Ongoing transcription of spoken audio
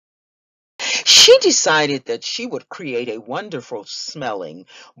She decided that she would create a wonderful smelling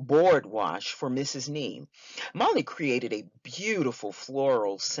board wash for Mrs. Nee. Molly created a beautiful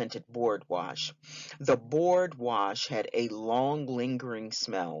floral scented board wash. The board wash had a long lingering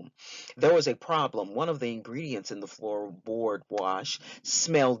smell. There was a problem. One of the ingredients in the floral board wash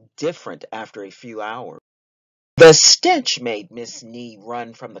smelled different after a few hours. The stench made Miss Nee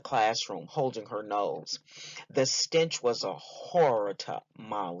run from the classroom, holding her nose. The stench was a horror to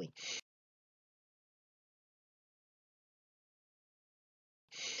Molly.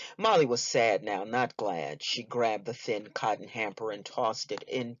 Molly was sad now, not glad. She grabbed the thin cotton hamper and tossed it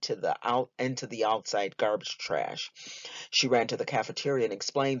into the outside garbage trash. She ran to the cafeteria and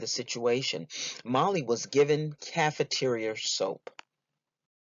explained the situation. Molly was given cafeteria soap.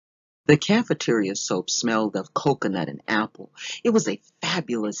 The cafeteria soap smelled of coconut and apple. It was a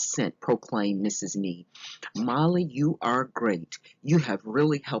fabulous scent, proclaimed Mrs. Nee. Molly, you are great. You have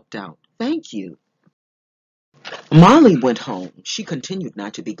really helped out. Thank you. Molly went home. She continued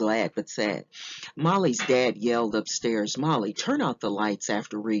not to be glad, but sad. Molly's dad yelled upstairs, "Molly, turn out the lights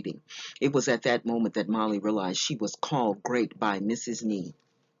after reading." It was at that moment that Molly realized she was called great by Mrs. Nee.